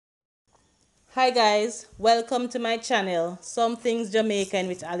Hi guys, welcome to my channel, Something's Jamaican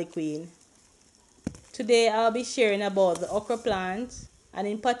with Ali Queen. Today I'll be sharing about the okra plant and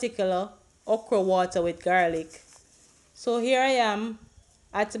in particular okra water with garlic. So here I am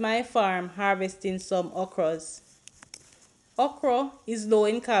at my farm harvesting some okras. Okra is low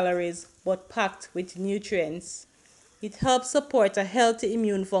in calories but packed with nutrients. It helps support a healthy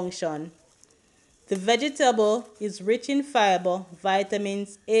immune function. The vegetable is rich in fiber,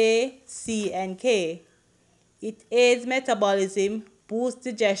 vitamins A, C, and K. It aids metabolism, boosts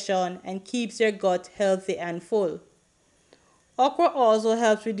digestion, and keeps your gut healthy and full. Okra also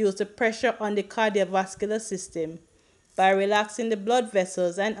helps reduce the pressure on the cardiovascular system by relaxing the blood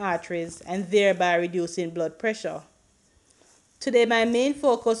vessels and arteries and thereby reducing blood pressure. Today my main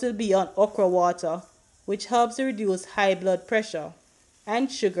focus will be on okra water, which helps to reduce high blood pressure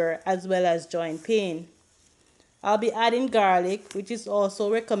and sugar as well as joint pain. I'll be adding garlic, which is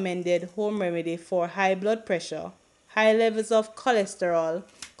also recommended home remedy for high blood pressure, high levels of cholesterol,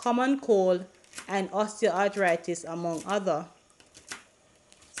 common cold, and osteoarthritis among other.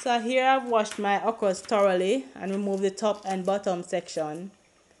 So here I've washed my okras thoroughly and removed the top and bottom section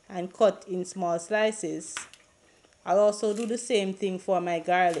and cut in small slices. I'll also do the same thing for my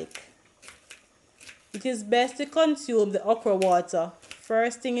garlic. It is best to consume the okra water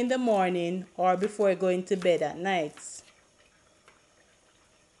first thing in the morning or before going to bed at night.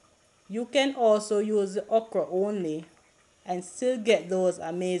 You can also use the okra only and still get those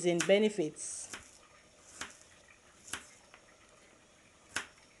amazing benefits.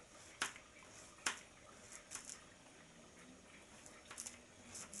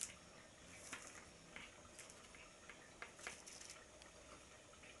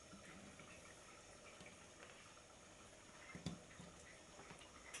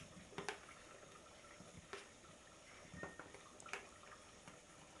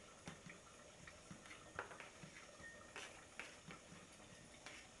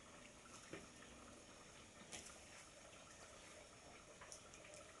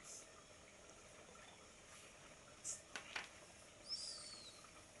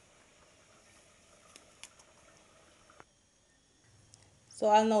 So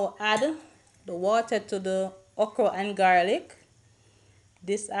I'll now add the water to the okra and garlic.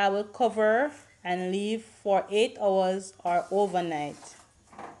 This I will cover and leave for 8 hours or overnight.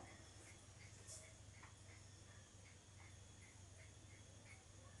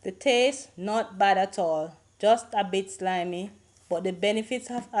 The taste not bad at all, just a bit slimy, but the benefits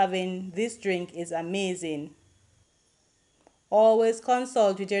of having this drink is amazing. Always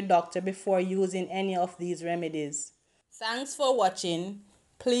consult with your doctor before using any of these remedies. Thanks for watching.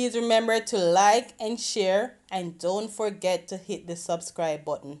 Please remember to like and share and don't forget to hit the subscribe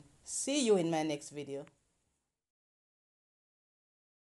button. See you in my next video.